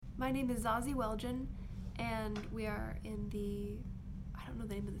My name is Zazie Welgen, and we are in I don't know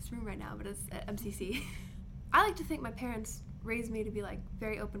the name of this room right now, but it's at MCC. I like to think my parents raised me to be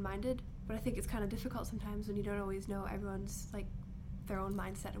very open-minded, but I think it's kind of difficult sometimes when you don't always know everyone's their own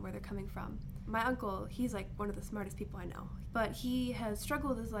mindset and where they're coming from. My uncle, he's one of the smartest people I know, but he has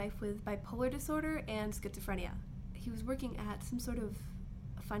struggled with his life with bipolar disorder and schizophrenia. He was working at some sort of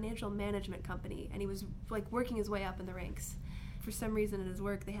financial management company, and he was working his way up in the ranks. For some reason at his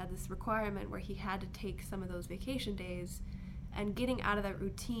work, they had this requirement where he had to take some of those vacation days, and getting out of that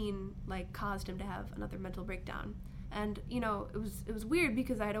routine caused him to have another mental breakdown. And it was weird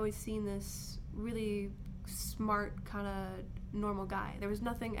because I'd always seen this really smart kind of normal guy. There was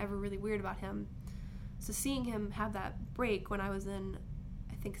nothing ever really weird about him. So seeing him have that break when I was in,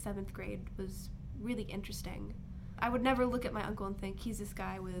 I think, 7th grade was really interesting. I would never look at my uncle and think he's this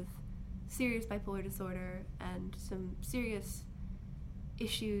guy with serious bipolar disorder and some serious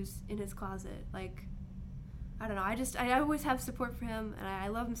issues in his closet. I don't know, I always have support for him, and I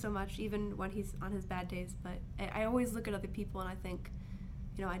love him so much, even when he's on his bad days, but I always look at other people and I think,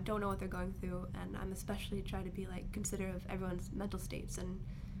 I don't know what they're going through, and I'm especially trying to be considerate of everyone's mental states. And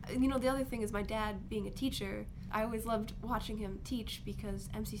the other thing is my dad being a teacher. I always loved watching him teach because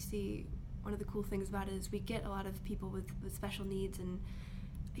MCC, one of the cool things about it is we get a lot of people with special needs, and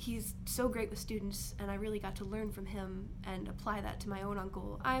he's so great with students, and I really got to learn from him and apply that to my own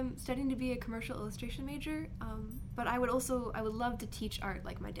uncle. I'm studying to be a commercial illustration major, but I would love to teach art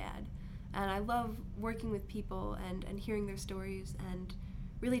like my dad. And I love working with people and hearing their stories and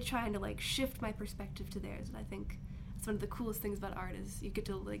really trying to shift my perspective to theirs. And I think that's one of the coolest things about art is you get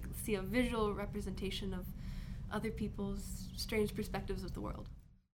to see a visual representation of other people's strange perspectives of the world.